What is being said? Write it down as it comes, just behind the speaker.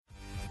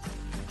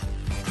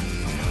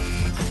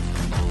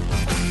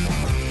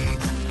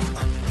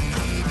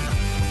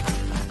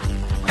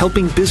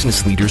helping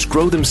business leaders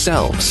grow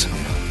themselves,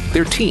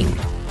 their team,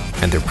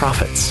 and their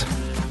profits.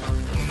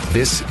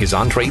 This is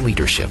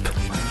EntreLeadership.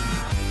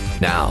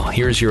 Now,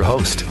 here's your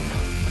host,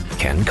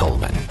 Ken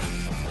Coleman.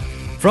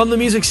 From the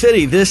Music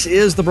City, this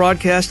is the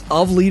broadcast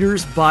of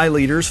Leaders by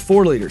Leaders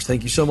for Leaders.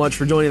 Thank you so much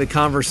for joining the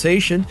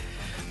conversation.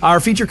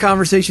 Our feature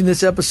conversation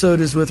this episode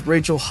is with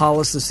Rachel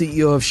Hollis, the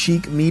CEO of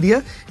Chic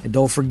Media. And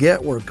don't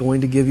forget, we're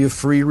going to give you a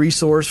free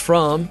resource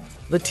from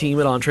the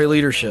team at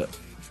EntreLeadership.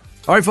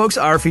 All right, folks,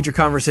 our feature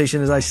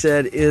conversation, as I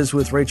said, is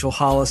with Rachel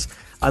Hollis.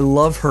 I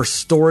love her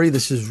story.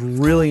 This is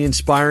really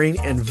inspiring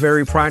and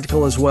very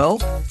practical as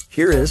well.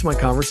 Here is my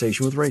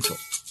conversation with Rachel.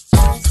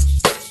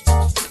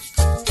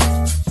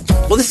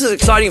 Well, this is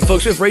exciting,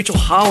 folks. We have Rachel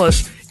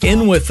Hollis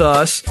in with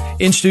us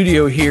in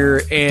studio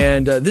here,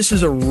 and this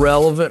is a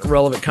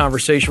relevant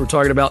conversation we're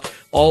talking about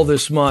all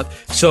this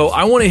month. So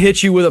I want to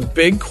hit you with a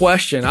big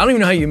question. I don't even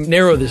know how you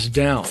narrow this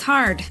down. It's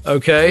hard.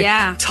 Okay?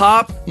 Yeah.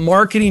 Top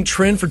marketing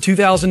trend for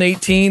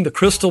 2018, the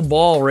crystal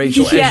ball,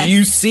 Rachel, Yes. as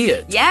you see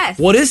it. Yes.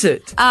 What is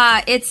it?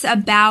 It's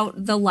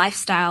about the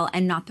lifestyle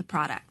and not the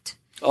product.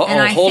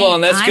 Hold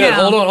on. That's good.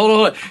 Hold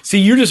on. See,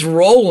 you're just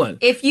rolling.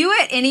 If you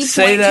at any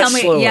Say point that tell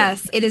me, slower.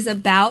 yes, it is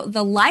about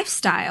the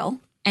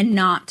lifestyle and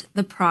not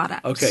the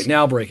product. Okay,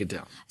 now break it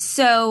down.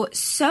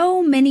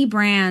 So many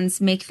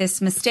brands make this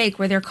mistake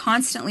where they're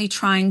constantly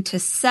trying to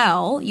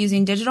sell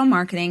using digital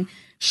marketing,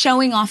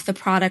 showing off the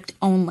product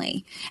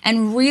only.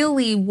 And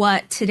really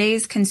what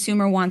today's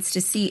consumer wants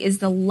to see is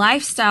the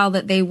lifestyle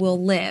that they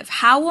will live.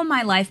 How will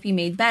my life be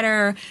made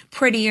better,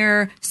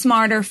 prettier,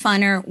 smarter,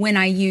 funner when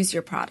I use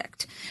your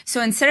product?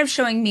 So instead of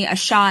showing me a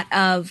shot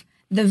of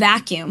the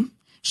vacuum,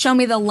 show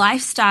me the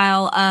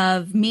lifestyle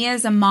of me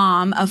as a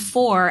mom of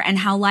 4 and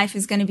how life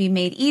is going to be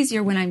made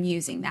easier when I'm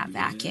using that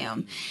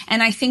vacuum.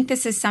 And I think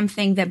this is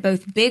something that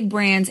both big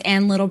brands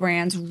and little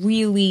brands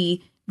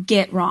really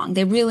get wrong.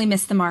 They really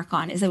miss the mark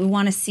on, is that we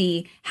want to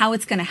see how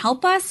it's going to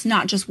help us,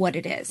 not just what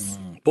it is.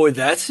 Boy,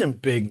 that's a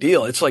big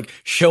deal. It's like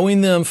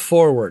showing them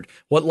forward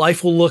what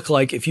life will look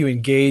like if you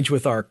engage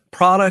with our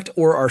product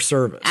or our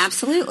service.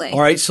 Absolutely. All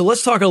right, so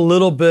let's talk a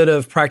little bit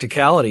of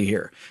practicality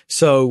here.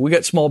 So we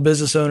got small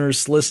business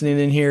owners listening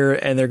in here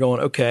and they're going,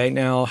 okay,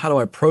 now how do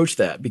I approach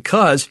that?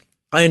 Because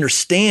I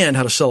understand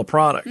how to sell a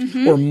product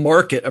or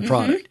market a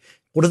product.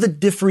 What are the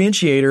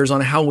differentiators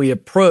on how we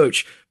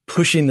approach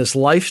pushing this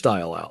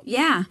lifestyle out?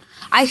 Yeah.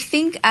 I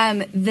think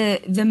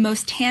the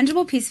most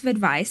tangible piece of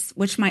advice,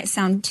 which might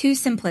sound too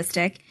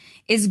simplistic,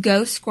 is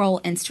go scroll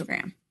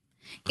Instagram.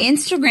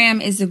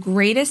 Instagram is the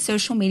greatest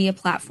social media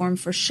platform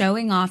for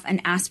showing off an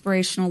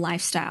aspirational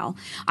lifestyle.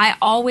 I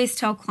always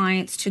tell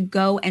clients to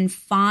go and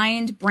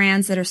find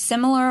brands that are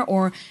similar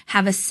or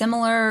have a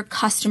similar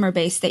customer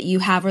base that you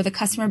have or the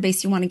customer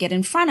base you want to get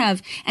in front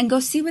of and go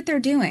see what they're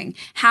doing.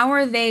 How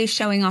are they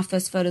showing off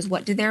those photos?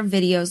 What do their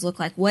videos look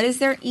like? What does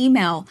their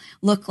email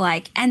look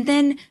like? And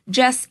then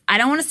just, I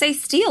don't want to say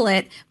steal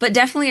it, but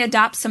definitely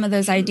adopt some of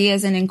those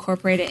ideas and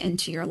incorporate it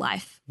into your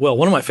life. Well,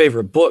 one of my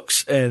favorite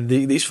books, and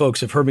these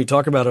folks have heard me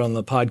talk about it on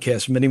the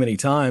podcast many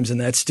times,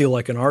 and that's Steal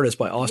Like an Artist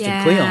by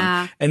Austin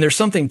Kleon. And there's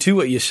something to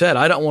what you said.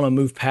 I don't want to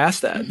move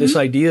past that. This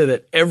idea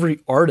that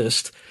every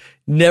artist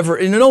never,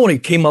 and no one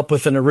came up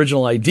with an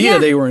original idea.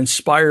 They were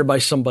inspired by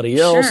somebody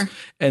else. Sure.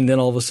 And then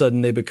all of a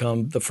sudden they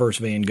become the first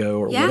Van Gogh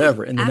or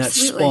whatever. And then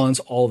absolutely. that spawns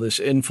all this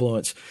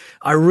influence.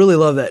 I really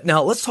love that.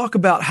 Now let's talk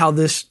about how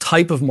this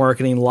type of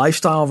marketing,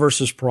 lifestyle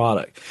versus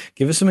product,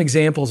 give us some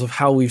examples of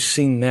how we've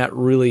seen that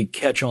really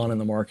catch on in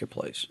the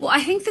marketplace. Well,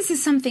 I think this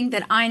is something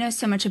that I know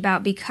so much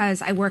about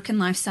because I work in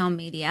lifestyle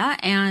media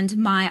and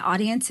my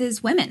audience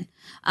is women.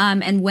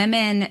 And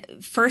women,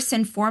 first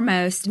and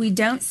foremost, we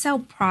don't sell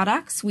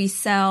products, we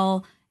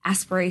sell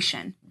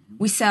aspiration.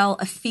 We sell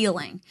a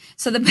feeling.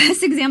 So the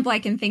best example I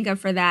can think of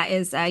for that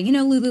is,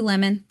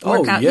 Lululemon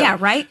workout. Yeah,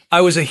 right?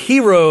 I was a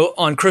hero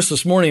on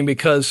Christmas morning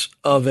because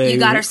of a You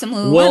got her some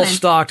Lululemon.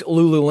 well-stocked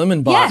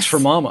Lululemon box for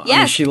Mama. Yes. I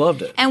mean, she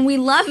loved it. And we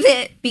love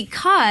it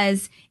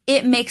because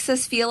it makes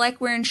us feel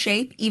like we're in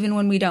shape even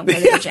when we don't go to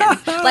the gym.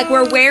 Like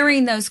we're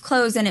wearing those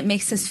clothes and it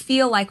makes us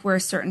feel like we're a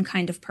certain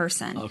kind of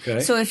person. Okay.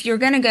 So if you're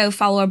going to go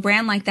follow a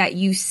brand like that,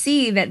 you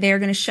see that they're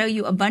going to show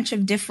you a bunch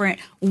of different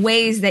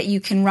ways that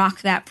you can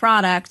rock that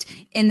product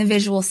in the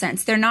visual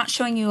sense. They're not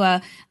showing you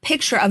a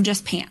picture of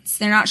just pants.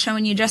 They're not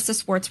showing you just a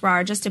sports bra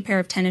or just a pair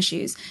of tennis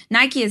shoes.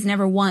 Nike has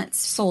never once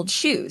sold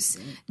shoes.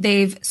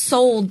 They've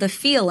sold the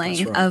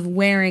feeling of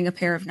wearing a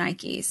pair of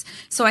Nikes.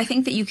 So I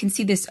think that you can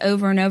see this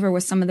over and over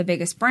with some of the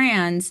biggest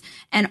brands,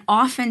 and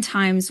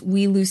oftentimes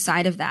we lose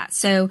sight of that.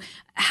 So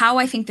how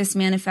I think this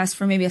manifests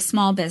for maybe a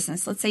small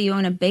business. Let's say you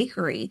own a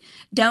bakery.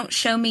 Don't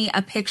show me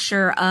a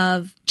picture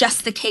of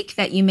just the cake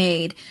that you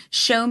made.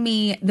 Show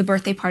me the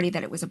birthday party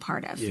that it was a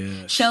part of.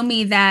 Yes. Show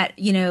me that,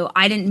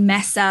 I didn't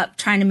mess up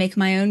trying to make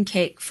my own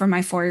cake for my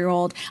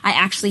 4-year-old. I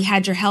actually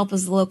had your help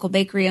as the local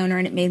bakery owner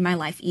and it made my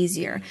life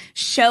easier.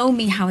 Show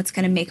me how it's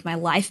going to make my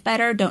life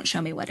better. Don't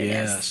show me what it is.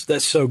 Yes,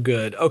 that's so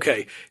good.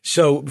 Okay,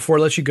 so before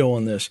I let you go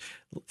on this,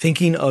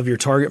 thinking of your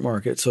target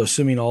market, so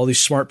assuming all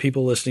these smart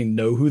people listening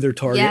know who their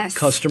target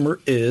customer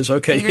is.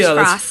 Okay, Fingers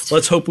crossed.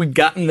 let's hope we've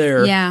gotten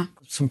there. Yeah.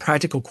 some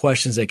practical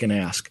questions they can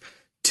ask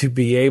to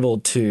be able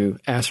to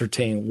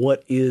ascertain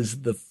what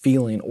is the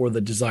feeling or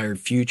the desired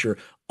future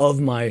of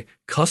my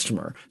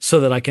customer so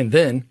that I can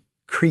then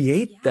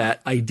create that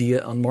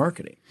idea on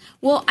marketing?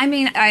 Well, I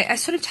mean, I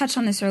sort of touched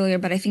on this earlier,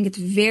 but I think it's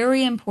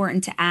very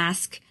important to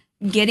ask,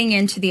 getting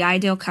into the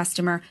ideal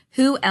customer,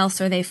 who else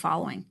are they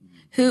following?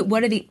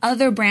 What are the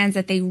other brands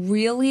that they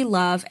really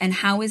love, and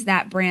how is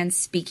that brand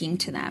speaking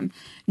to them?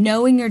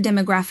 Knowing your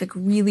demographic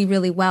really,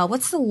 really well.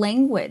 What's the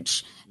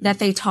language that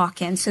they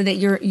talk in, so that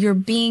you're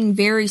being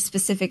very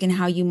specific in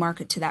how you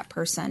market to that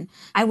person?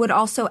 I would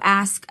also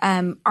ask,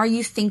 are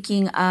you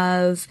thinking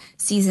of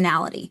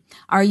seasonality?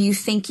 Are you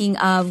thinking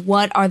of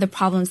what are the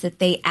problems that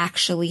they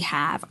actually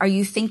have? Are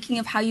you thinking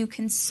of how you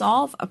can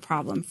solve a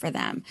problem for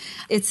them?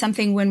 It's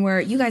something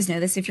you guys know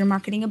this, if you're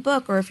marketing a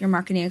book or if you're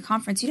marketing a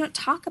conference, you don't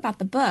talk about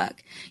the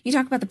book. You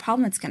talk about the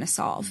problem it's going to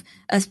solve.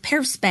 A pair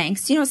of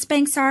Spanx. Do you know what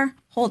Spanx are?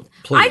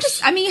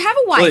 Please. You have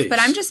a wife, Please.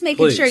 but I'm just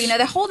making sure,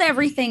 they hold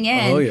everything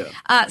in. Oh,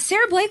 yeah.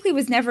 Sarah Blakely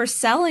was never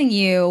selling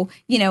you,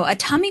 a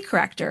tummy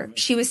corrector.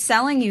 She was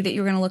selling you that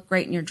you're going to look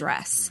great in your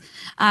dress.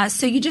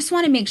 So you just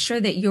want to make sure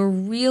that you're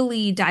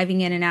really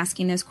diving in and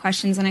asking those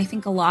questions. And I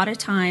think a lot of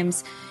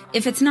times,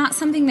 if it's not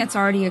something that's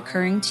already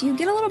occurring to you,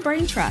 get a little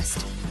brain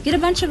trust. Get a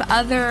bunch of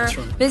other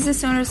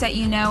business owners that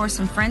you know or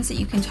some friends that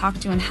you can talk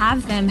to and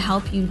have them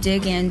help you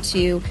dig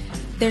into.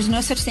 There's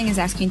no such thing as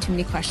asking too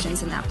many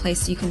questions in that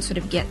place, so you can sort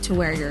of get to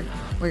where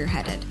you're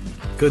headed.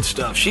 Good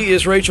stuff. She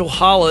is Rachel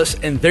Hollis,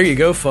 and there you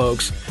go,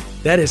 folks.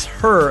 That is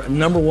her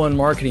number one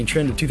marketing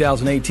trend of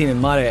 2018, and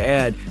might I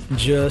add,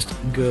 just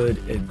good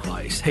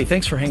advice. Hey,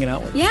 thanks for hanging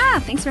out with us. Yeah,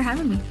 thanks for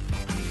having me.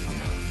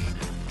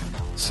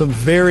 Some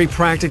very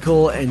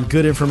practical and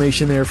good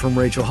information there from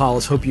Rachel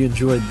Hollis. Hope you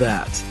enjoyed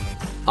that.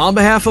 On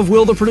behalf of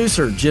Will the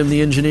producer, Jim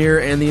the engineer,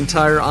 and the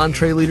entire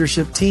Entree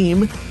Leadership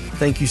team,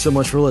 thank you so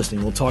much for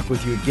listening. We'll talk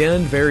with you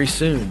again very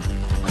soon.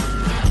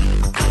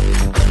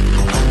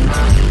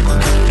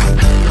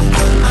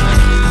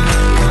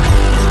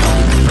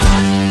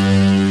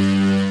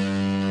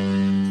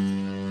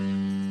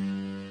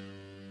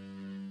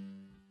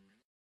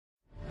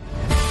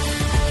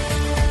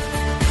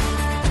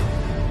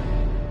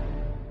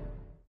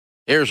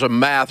 Here's a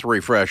math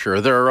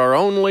refresher. There are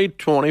only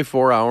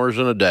 24 hours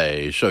in a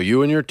day, so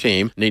you and your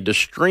team need to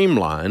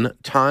streamline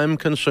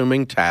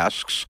time-consuming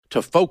tasks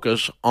to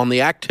focus on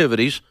the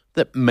activities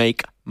that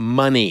make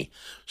money.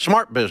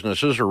 Smart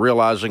businesses are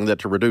realizing that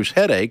to reduce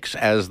headaches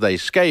as they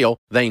scale,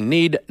 they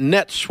need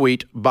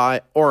NetSuite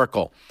by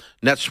Oracle.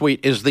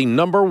 NetSuite is the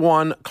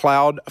 #1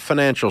 cloud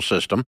financial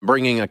system,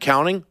 bringing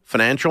accounting,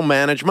 financial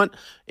management,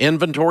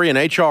 inventory, and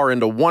HR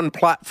into one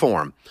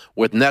platform.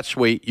 With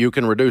NetSuite, you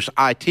can reduce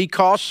IT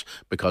costs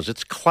because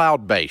it's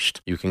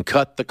cloud-based. You can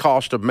cut the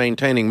cost of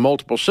maintaining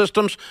multiple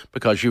systems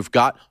because you've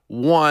got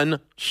one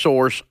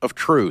source of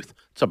truth.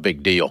 It's a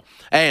big deal.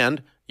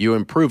 And you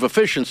improve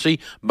efficiency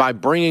by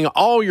bringing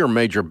all your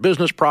major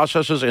business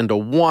processes into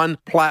one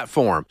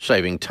platform,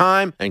 saving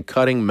time and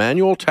cutting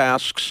manual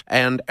tasks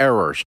and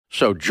errors.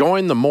 So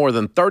join the more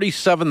than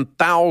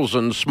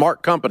 37,000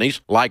 smart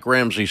companies like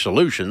Ramsey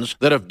Solutions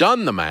that have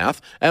done the math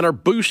and are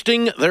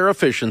boosting their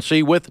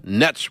efficiency with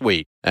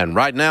NetSuite. And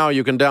right now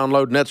you can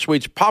download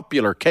NetSuite's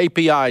popular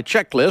KPI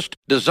checklist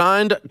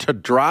designed to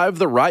drive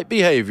the right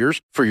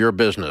behaviors for your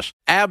business.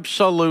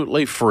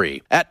 Absolutely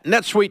free at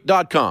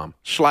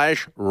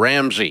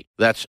netsuite.com/Ramsey.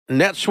 That's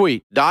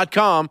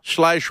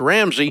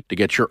netsuite.com/Ramsey to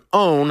get your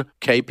own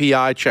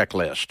KPI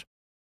checklist.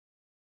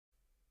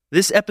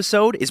 This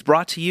episode is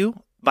brought to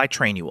you by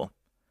Trainual.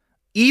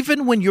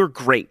 Even when you're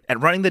great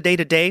at running the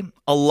day-to-day,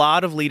 a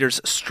lot of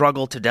leaders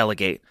struggle to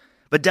delegate.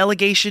 But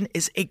delegation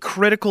is a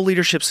critical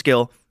leadership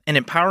skill, and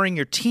empowering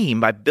your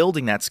team by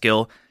building that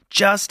skill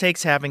just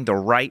takes having the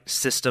right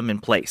system in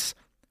place.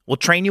 Well,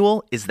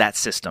 Trainual is that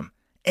system,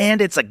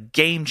 and it's a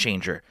game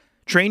changer.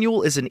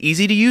 Trainual is an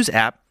easy-to-use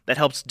app that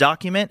helps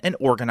document and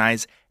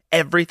organize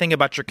everything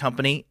about your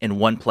company in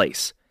one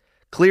place.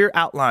 Clear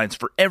outlines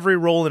for every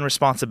role and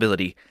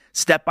responsibility,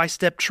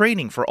 step-by-step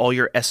training for all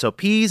your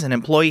SOPs and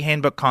employee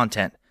handbook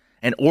content,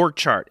 an org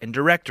chart and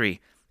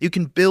directory. You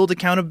can build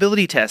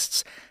accountability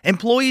tests.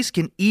 Employees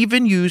can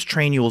even use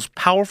Trainual's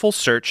powerful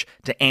search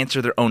to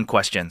answer their own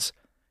questions.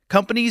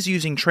 Companies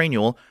using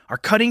Trainual are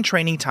cutting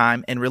training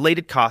time and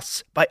related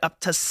costs by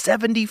up to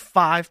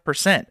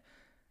 75%.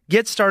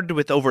 Get started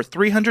with over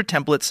 300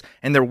 templates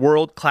and their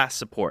world-class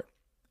support.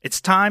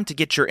 It's time to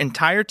get your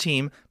entire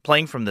team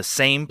playing from the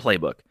same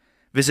playbook.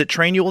 Visit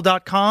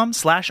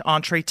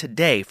Trainual.com/Entree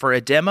today for a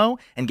demo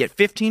and get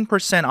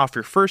 15% off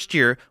your first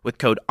year with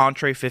code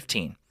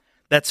Entree15.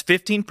 That's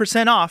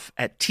 15% off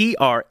at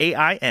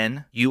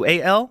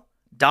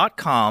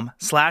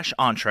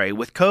TRAINUAL.com/Entree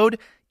with code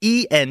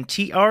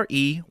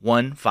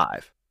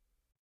ENTRE15.